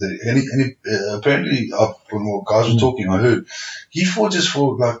that he apparently when guys were talking, I heard he forges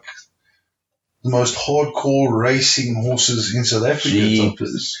for like the most hardcore racing horses in South Africa.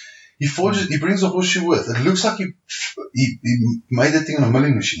 Jeepers. He brings a horseshoe with. It looks like he made that thing on a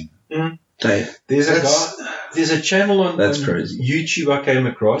milling machine. Damn. There's a channel on That's crazy. YouTube I came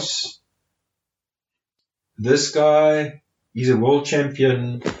across. This guy, he's a world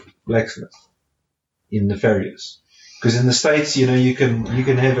champion blacksmith in the Farriers. Because in the States, you can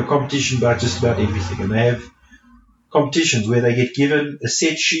have a competition about just about everything. And they have competitions where they get given a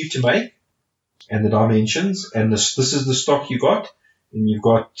set shoe to make and the dimensions. And this is the stock you got. And you've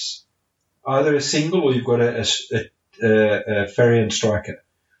got either a single or you've got a Farrier and striker.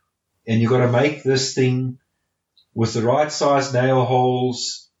 And you've got to make this thing with the right size nail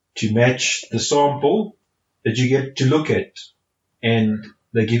holes to match the sample that you get to look at. And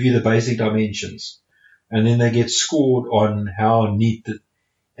they give you the basic dimensions. And then they get scored on how neat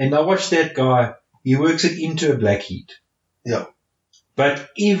and I watch that guy, he works it into a black heat. Yeah. But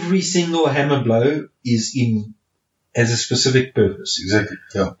every single hammer blow has a specific purpose. Exactly.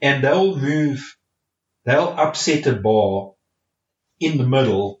 Yeah. And they'll upset a bar in the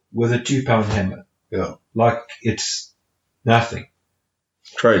middle with a 2 pound hammer. Yeah. Like it's nothing.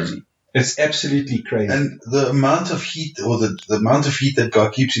 Crazy. It's absolutely crazy. And the amount of heat, or the amount of heat that guy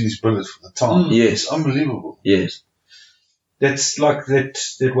keeps in his billet for the time, Yes. is unbelievable. Yes. That's like that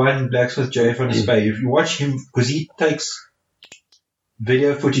one blacksmith, J.F. on his Bay. If you watch him, because he takes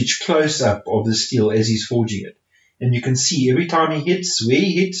video footage close up of the steel as he's forging it. And you can see every time he hits, where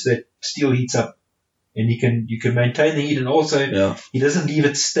he hits, that steel heats up. And you can maintain the heat, and also he doesn't leave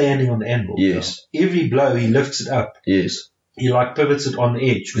it standing on the anvil. Yes. Every blow he lifts it up. Yes. He like pivots it on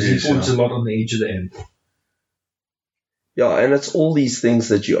the edge because he forges a lot on the edge of the anvil. Yeah, and it's all these things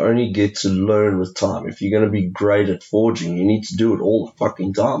that you only get to learn with time. If you're going to be great at forging, you need to do it all the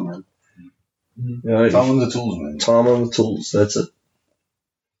fucking time, man. You know, Time on the tools, man. time on the tools, that's it.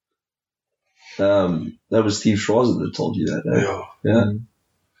 That was Steve Schwarzer that told you that. Eh? Yeah.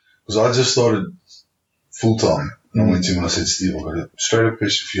 Because I just started full time. And I went to him and I said, Steve, I've got a straight up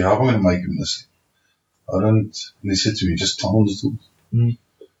question for you. How am I going to make him this? And he said to me, just turn on the tools.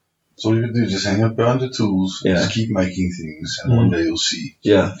 That's all you can do. Just hang up behind the tools. Yeah. Just keep making things. And one day you'll see.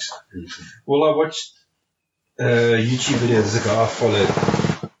 Yeah. Well, I watched YouTube videos. There's a guy I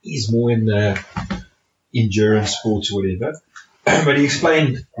follow. He's more in the endurance sports or whatever. But he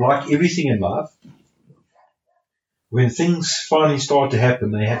explained, like everything in life, when things finally start to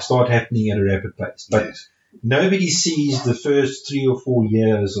happen, they start happening at a rapid pace. But nobody sees the first 3 or 4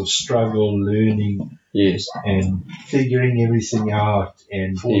 years of struggle, learning, Yes. and figuring everything out,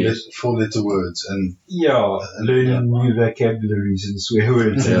 and Four letter words. And learning new vocabularies and swear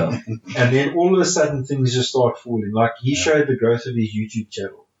words. Yeah. And then all of a sudden things just start falling. Like he showed the growth of his YouTube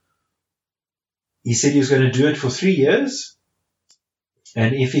channel. He said he was going to do it for 3 years.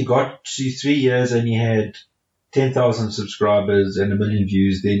 And if he got to 3 years and he had 10,000 subscribers and 1 million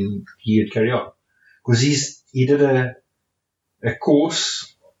views, then he'd carry on. Because he did a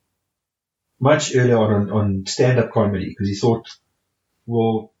course much earlier on stand-up comedy, because he thought,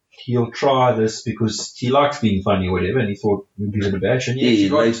 well, he'll try this because he likes being funny or whatever, and he thought he'll give it a bash. And He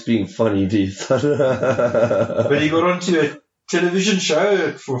likes being funny, dude. but he got onto a television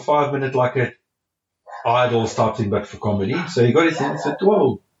show for a 5-minute, like a Idols type thing, but for comedy. So he got his thing and said,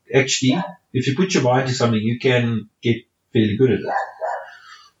 well, actually, if you put your mind to something, you can get fairly good at it.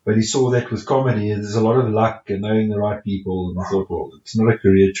 But he saw that with comedy, there's a lot of luck and knowing the right people, and he thought, well, it's not a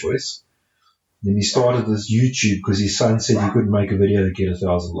career choice. Then he started this YouTube because his son said he couldn't make a video to get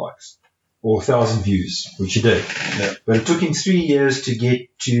 1,000 likes or 1,000 views, which he did. Yeah. But it took him 3 years to get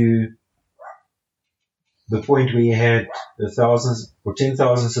to the point where he had 1,000 or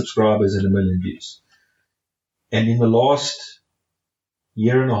 10,000 subscribers and 1 million views. And in the last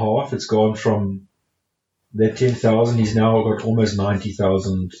year and a half, it's gone from that 10,000, he's now got almost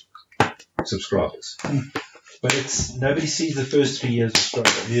 90,000 subscribers. But nobody sees the first 3 years of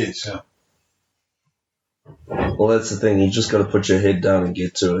struggle. yes, yeah. Well, that's the thing. You just got to put your head down and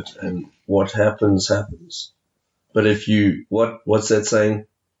get to it. And what happens, happens. But if you, what's that saying?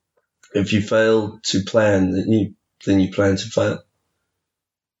 If you fail to plan, then you plan to fail.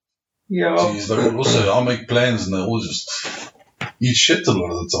 Yeah. Jeez, like, also, I'll make plans and they all just eat shit a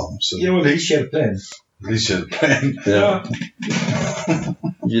lot of the time. So Yeah, well, at least you had a plan. at least you had a plan. Yeah.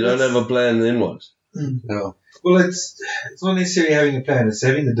 If you don't have a plan, then what? Yeah. Well, it's not necessarily having a plan. It's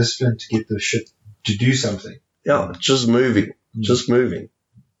having the discipline to get the shit to do something. Yeah, just moving. Just moving.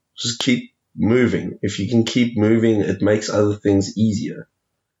 Just keep moving. If you can keep moving, it makes other things easier.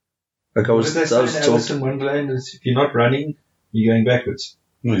 Like I was What did they say in talking. Alice in Wonderland is if you're not running, you're going backwards.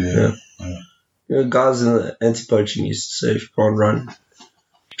 Oh, yeah. You know, guys in the anti-poaching used to say, if you can't run,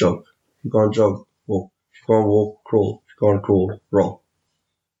 jog. If you can't jog, walk. If you can't walk, crawl. If you can't crawl, roll.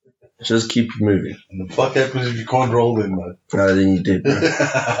 Just keep moving. And the fuck happens if you can't roll then, mate? No, then you did, bro.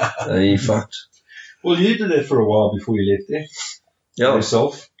 Then you fucked. Well, you did that for a while before you left there. Yeah,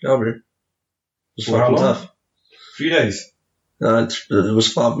 Yourself. yeah, bro. It was For how fucking long? tough. 3 days. No, it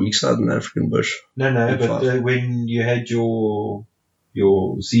was 5 weeks out in the African bush. No, Big but five. when you had your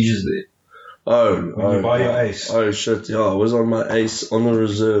seizures there, Oh, you buy your ace. Oh shit, yeah, I was on my ace on the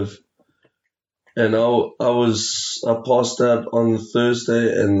reserve. And I passed out on the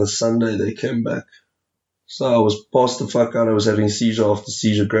Thursday and the Sunday they came back. So I was passed the fuck out. I was having seizure after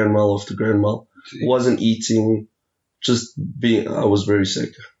seizure, grand mal after grand mal. Wasn't eating, I was very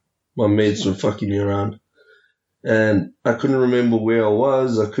sick. My meds were fucking me around. And I couldn't remember where I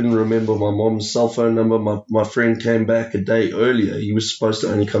was. I couldn't remember my mom's cell phone number. My friend came back a day earlier. He was supposed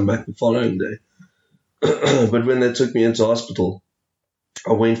to only come back the following day. But when they took me into hospital,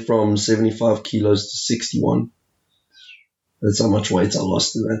 I went from 75 kilos to 61. That's how much weight I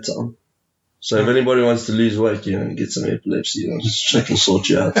lost in that time. So if anybody wants to lose weight, get some epilepsy, just check and sort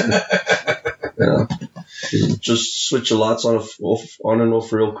you out. Yeah. Just switch your lights on and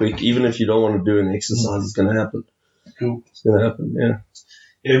off real quick. Even if you don't want to do an exercise, it's going to happen. Cool. It's going to happen, yeah.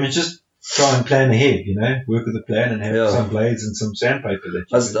 Yeah, I mean, just try and plan ahead, work with a plan and have Yeah. some blades and some sandpaper.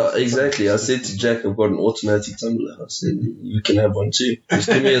 Exactly. I said to Jack, I've got an automatic tumbler. I said, you can have one too. Just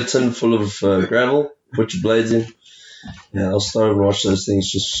give me a tin full of gravel, put your blades in. Yeah, I'll start and wash those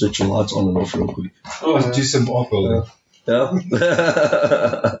things. Just switch your lights on and off real quick. Oh, do some arc welding. Yeah?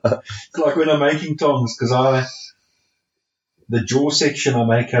 It's like when I'm making tongs, because the jaw section I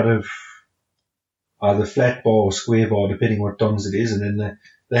make out of either flat bar or square bar, depending what tongs it is, and then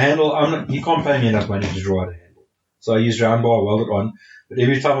the handle, you can't pay me enough money to draw the handle. So I use round bar, weld it on, but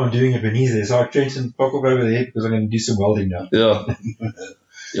every time I'm doing it when he's there, so I Trenton, fuck off over there because I'm going to do some welding now. Yeah.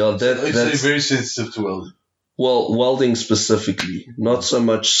 Yeah, They're that's very sensitive to welding. well, welding specifically, not so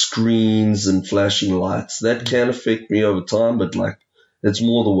much screens and flashing lights. That can affect me over time, but like it's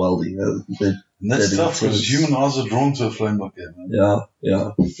more the welding. And that's That tough intense. because human eyes are drawn to a flame like that, man.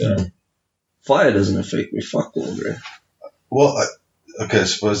 Yeah. Fire doesn't affect me. Fuck all, bro. Well, I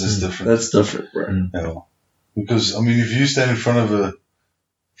suppose that's different. That's different, bro. Yeah. Because, I mean, if you stand in front of a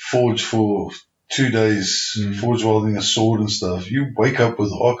forge for 2 days, forge welding a sword and stuff, you wake up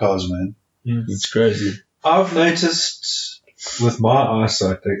with archives, man. It's crazy. I've noticed with my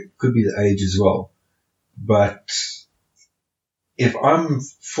eyesight, it could be the age as well, but if I'm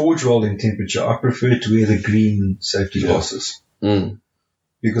forge welding temperature, I prefer to wear the green safety glasses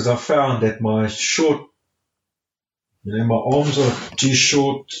because I found that my my arms are too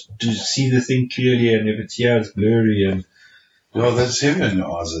short to see the thing clearly, and if it's here, it's blurry, and Well, that's heavy on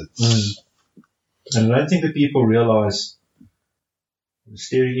your eyes. and I don't think that people realize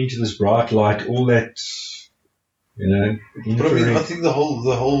staring into this bright light, all that, But I mean, infrared. I think the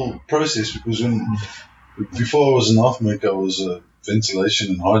whole process, because before I was an aftermaker, I was a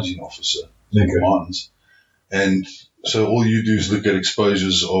ventilation and hygiene officer in the mines. And so all you do is look at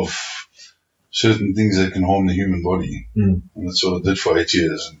exposures of certain things that can harm the human body. And that's what I did for 8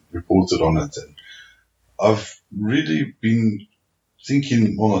 years and reported on it. And I've really been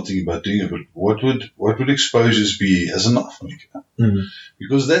thinking, well, not thinking about doing it, but what would exposures be as a knife maker?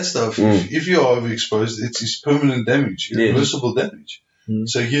 Because that stuff, if you are overexposed, it's permanent damage, irreversible damage.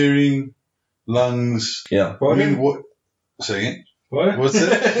 So hearing, lungs. Yeah. I mean, what? Say again? What? What's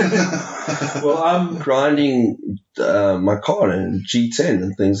that? Well, I'm Grinding my car and G10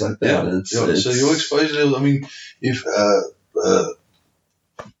 and things like that. Yeah. So your exposure level, I mean, if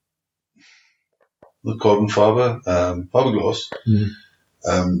the carbon fiber, fiberglass,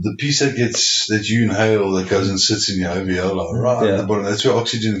 the piece that you inhale that goes and sits in your alveoli, right at the bottom, that's where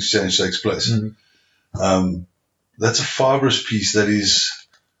oxygen exchange takes place. That's a fibrous piece that is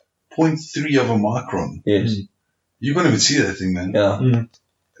 0.3 of a micron. Yes. You can't even see that thing, man. Yeah.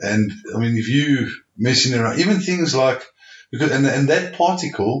 And I mean, if you messing around, even things like, because and that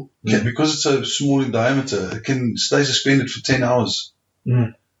particle, because it's so small in diameter, it can stay suspended for 10 hours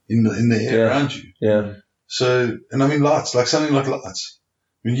in the air around you. Yeah. So, and I mean lights, like something like lights.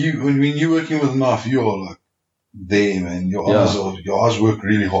 When you're working with a knife, you are like there, man. Your eyes work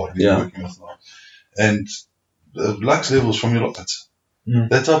really hard when you're working with a knife. And the lux levels from your lights.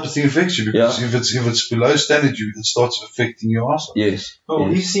 That type of thing affects you because if it's below standard, it starts affecting your eyesight. Yes. Oh,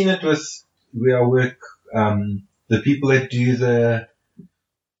 we've seen it with where I work. The people that do the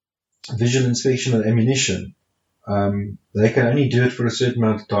visual inspection of ammunition, they can only do it for a certain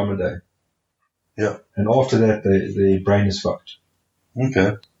amount of time a day. Yeah. And after that, their brain is fucked.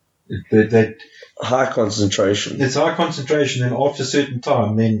 Okay. High concentration. It's high concentration, and after a certain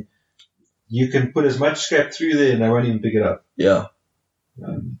time, then you can put as much scrap through there, and they won't even pick it up. Yeah.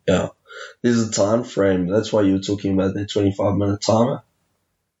 There's a time frame. That's why you were talking about that 25-minute timer.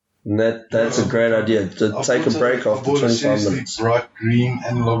 And that's a great idea. To take a break after 25 minutes. Bright green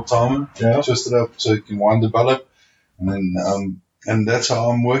analog timer. Twist it up so it can wind develop. And then, and that's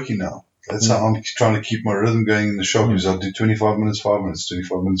how I'm working now. That's how I'm trying to keep my rhythm going in the shop. Is I'll do 25 minutes, 5 minutes,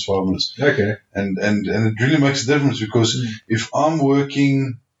 25 minutes, 5 minutes. Okay. And it really makes a difference because if I'm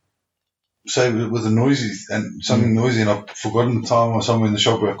working, say with a noisy and something noisy, and I've forgotten the time or somewhere in the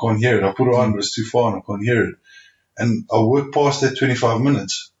shop where I can't hear it, I put it on, but it's too far and I can't hear it, and I work past that 25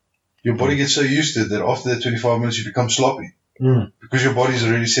 minutes, your body gets so used to it that after that 25 minutes you become sloppy because your body's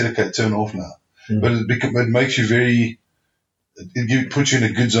already said, okay, turn off now. But it makes you it puts you in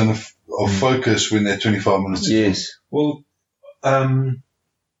a good zone of focus when that 25 minutes is Yes. Well,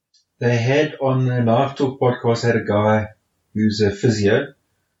 they had on the Knife Talk podcast, had a guy who's a physio.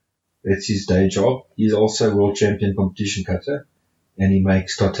 That's his day job. He's also a world champion competition cutter, and he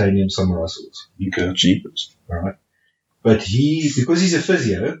makes titanium samurai swords. Okay. Jeepers. Right. But because he's a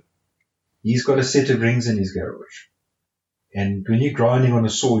physio, he's got a set of rings in his garage. And when you're grinding on a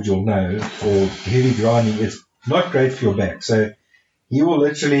sword, you'll know, or heavy grinding, it's not great for your back. So he will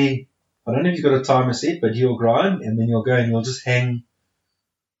literally, I don't know if he's got a timer set, but he'll grind, and then he'll go and he'll just hang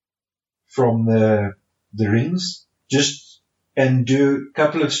from the rings, and do a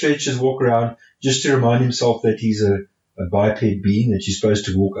couple of stretches, walk around, just to remind himself that he's a biped being, that you're supposed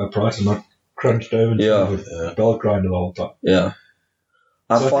to walk upright and not crunched over with a belt grinder the whole time. Yeah.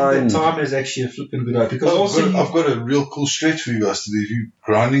 I think that timer is actually a flipping good idea. Because I've got a real cool stretch for you guys to do. If you're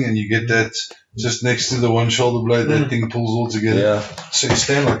grinding and you get that just next to the one shoulder blade, that thing pulls all together. Yeah. So you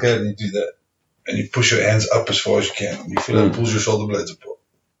stand like that and you do that. And you push your hands up as far as you can. And you feel like it pulls your shoulder blades apart.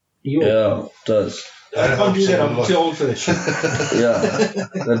 Yeah, it does. I can't do that. I'm too old for that shit. Yeah,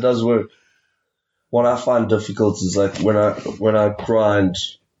 that does work. What I find difficult is like when I grind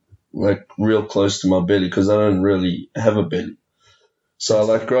like real close to my belly, because I don't really have a belly. So I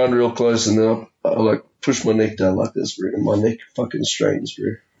like grind real close and then I like push my neck down like this, bro, and my neck fucking strains,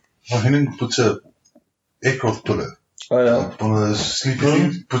 bro. Henning puts a aircraft pillow. Oh yeah. One of those sleepy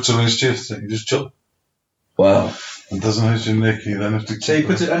things, puts it on his chest and you just chill. Wow. It doesn't hurt your neck, you don't have to... So he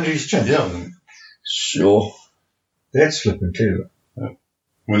puts it under his chin? Yeah. Sure. That's flipping clever.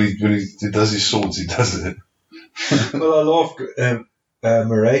 When he does his swords, he does it. Well, I laugh.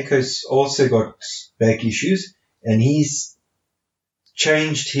 Mareiko's also got back issues, and he's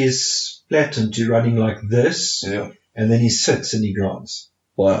changed his platen to running like this, Yeah. and then he sits and he grinds.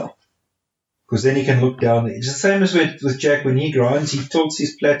 Wow. Because then he can look down. It's the same as with Jack when he grinds. He tilts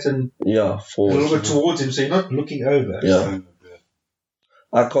his platen Yeah, a forward. little bit towards him, so you're not looking over. Yeah.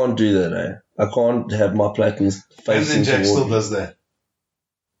 I can't do that, eh? I can't have my platens And facing then Jack toward still me. does that.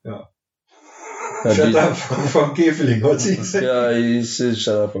 I Shut do- up from carefully. What's he saying? Yeah, he says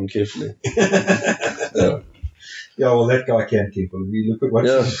shut up and carefully. Yeah. Yeah, well, that guy can't careful. If you look at what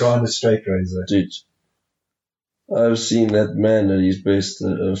he's trying to straight razor. Dude, I've seen that man at his best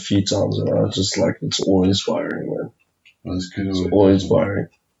a few times, and I was just like, it's all inspiring, man. That's good. It's all inspiring.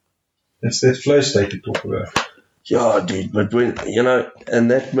 That's that flow state you talk about. Yeah, dude, but when, and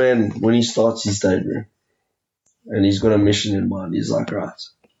that man, when he starts his day, bro, and he's got a mission in mind, he's like, right.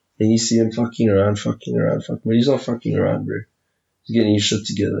 And you see him fucking around, but he's not fucking around, bro. He's getting his shit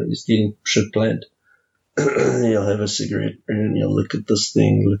together. He's getting shit planned. He'll have a cigarette, and he'll look at this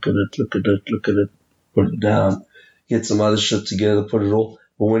thing, look at it, put it down, get some other shit together, put it all.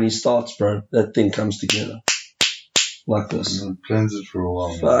 But when he starts, bro, that thing comes together. Like this. He plans it for a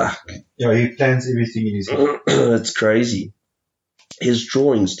while. Fuck. Yeah, he plans everything in his head. It's crazy. His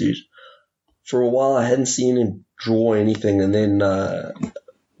drawings, dude. For a while, I hadn't seen him draw anything, and then,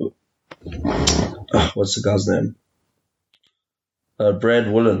 what's the guy's name?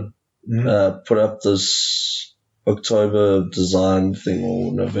 Brad Willen put up this October design thing,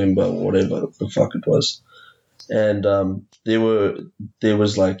 or November, or whatever the fuck it was. And there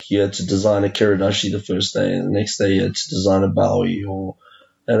was like, you had to design a Kiridashi the first day, and the next day you had to design a Bowie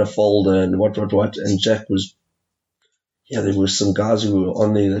and a folder and what. And Jack was, there were some guys who were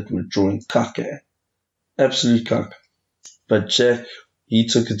on there that were drawing cuck, absolute cuck. But Jack, he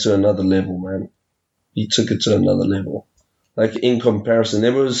took it to another level, man. He took it to another level. Like, in comparison,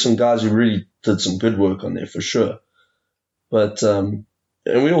 there were some guys who really did some good work on there for sure. But, and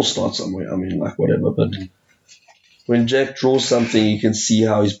we all start somewhere, I mean, like, whatever, but when Jack draws something, you can see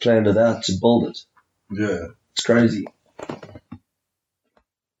how he's planned it out to build it. Yeah. It's crazy.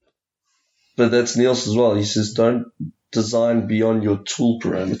 But that's Niels as well. He says, don't design beyond your tool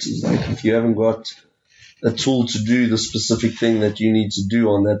parameters. Like, if you haven't got a tool to do the specific thing that you need to do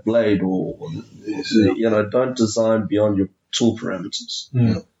on that blade, don't design beyond your tool parameters.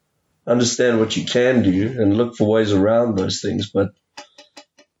 Mm. Understand what you can do and look for ways around those things, but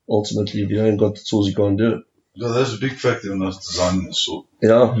ultimately, if you haven't got the tools, you can't do it. No, that's a big factor when I was designing the sword.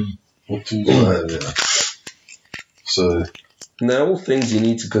 Yeah. What tools do I have, yeah. So, And they're all things you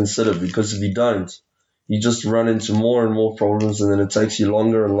need to consider, because if you don't, you just run into more and more problems, and then it takes you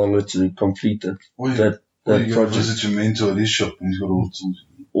longer and longer to complete that you that go project. visit your mentor at his shop and he's got all the tools.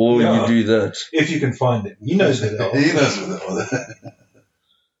 Or Yeah. you do that. If you can find them. He knows where they are. He knows what they are.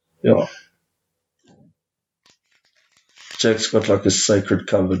 Yeah. Jack's got like a sacred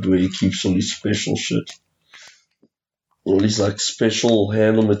cupboard where he keeps all his special shit. All his like special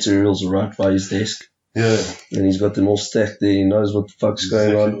handle materials are right by his desk. Yeah. And he's got them all stacked there. He knows what the fuck's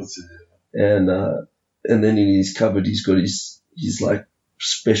going on. Exactly what's And then in his cupboard he's got his like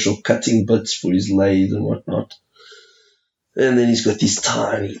special cutting bits for his lathe and whatnot. And then he's got these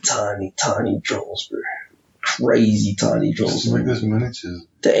tiny, tiny, tiny drills, bro. Crazy tiny drills. Just to make those miniatures.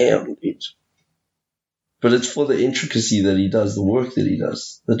 Damn, dude. But it's for the intricacy that he does, the work that he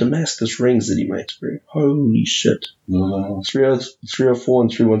does. The Damascus rings that he makes, bro. Holy shit. No. 304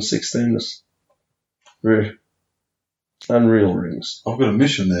 and 316 stainless. Bro. Unreal rings. I've got a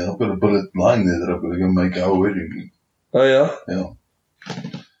mission there. I've got a bullet lying there that I've got to go make our wedding. Oh, yeah? Yeah.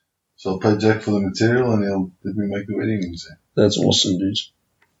 So I'll pay Jack for the material and he'll let me make the wedding rings there. That's awesome, dude.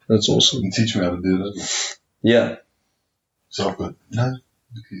 That's awesome. And teach me how to do it. Yeah. So I've got, no,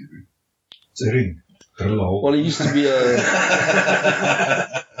 look at you. It's a ring. Drill a hole. Well, he used to be a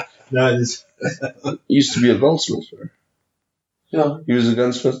No, it's goldsmith, bro. Yeah. He was a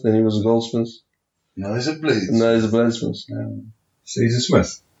gunsmith, then he was a goldsmith. No, he's a blade. No, he's a bladesmith. so he's a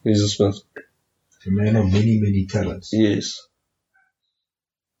smith. He's a smith. A man of many, many talents. Yes.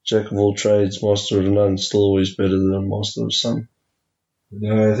 Jack of all trades, master of none, still always better than master of some.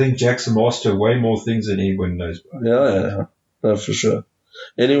 No, I think Jack's a master of way more things than anyone knows about. Yeah. No, for sure.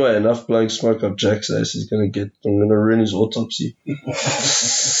 Anyway, enough blowing smoke up Jack's ass. I'm going to ruin his autopsy.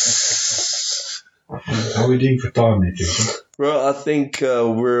 How are we doing for time there, Jason? Bro, I think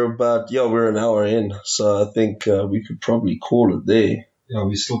we're an hour in, so I think we could probably call it there. Yeah,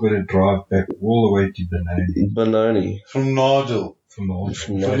 we still got to drive back all the way to Benoni. From Nigel. From the old.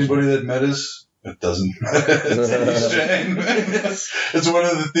 For anybody that matters, it doesn't matter. It's East Rand. It's one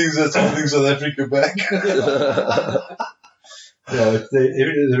of the things that's holding South Africa back. Yeah,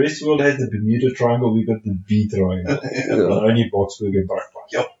 the rest of the world has the Bermuda Triangle, we got the V Triangle. The only box we get back.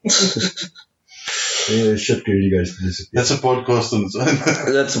 Yep. Yeah, shit really goes to disappear. That's a podcast on its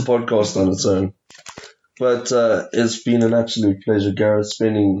own. That's a podcast on its own. But it's been an absolute pleasure, Gareth,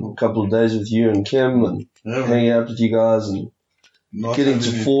 spending a couple of days with you and Kim and hanging out with you guys and getting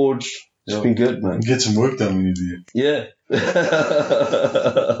to Forge. It's been good, man. Get some work done when you do. Yeah.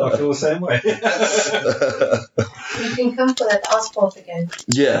 I feel the same way. You can come for that asphalt again.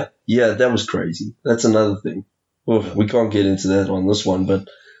 Yeah, that was crazy. That's another thing. Well, we can't get into that on this one, but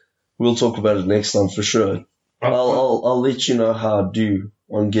we'll talk about it next time for sure. I'll let you know how I do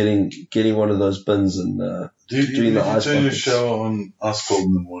on getting one of those bins and doing the ice buckets. Turn your shower on ice cold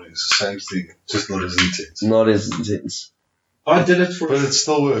in the morning. It's the same thing, just not as intense. Not as intense. I did it but it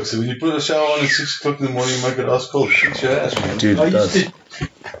still works. So when you put a shower on at 6 o'clock in the morning, you make it ice cold. Shit your ass, man. Dude, I it used does. to,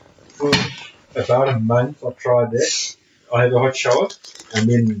 for about a month, I tried that. I had a hot shower, and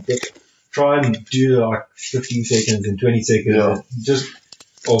then try and do like 15 seconds and 20 seconds just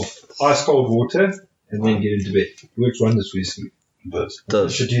of ice cold water, and then get into bed. It works wonders for your sleep. It does. I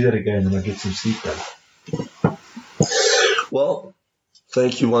should do that again, and I get some sleep done. Well,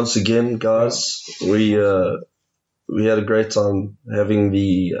 thank you once again, guys. We had a great time having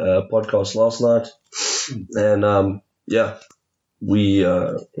the podcast last night, and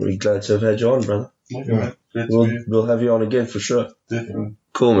we're glad to have had you on, brother. Okay. We'll have you on again for sure. Definitely.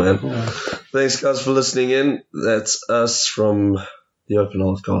 Cool, man. Thanks, guys, for listening in. That's us from the Open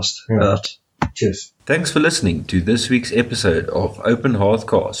Hearthcast. Out. Cheers. Thanks for listening to this week's episode of Open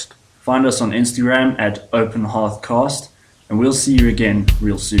Hearthcast. Find us on Instagram at Open Hearthcast, and we'll see you again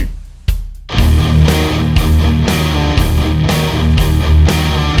real soon.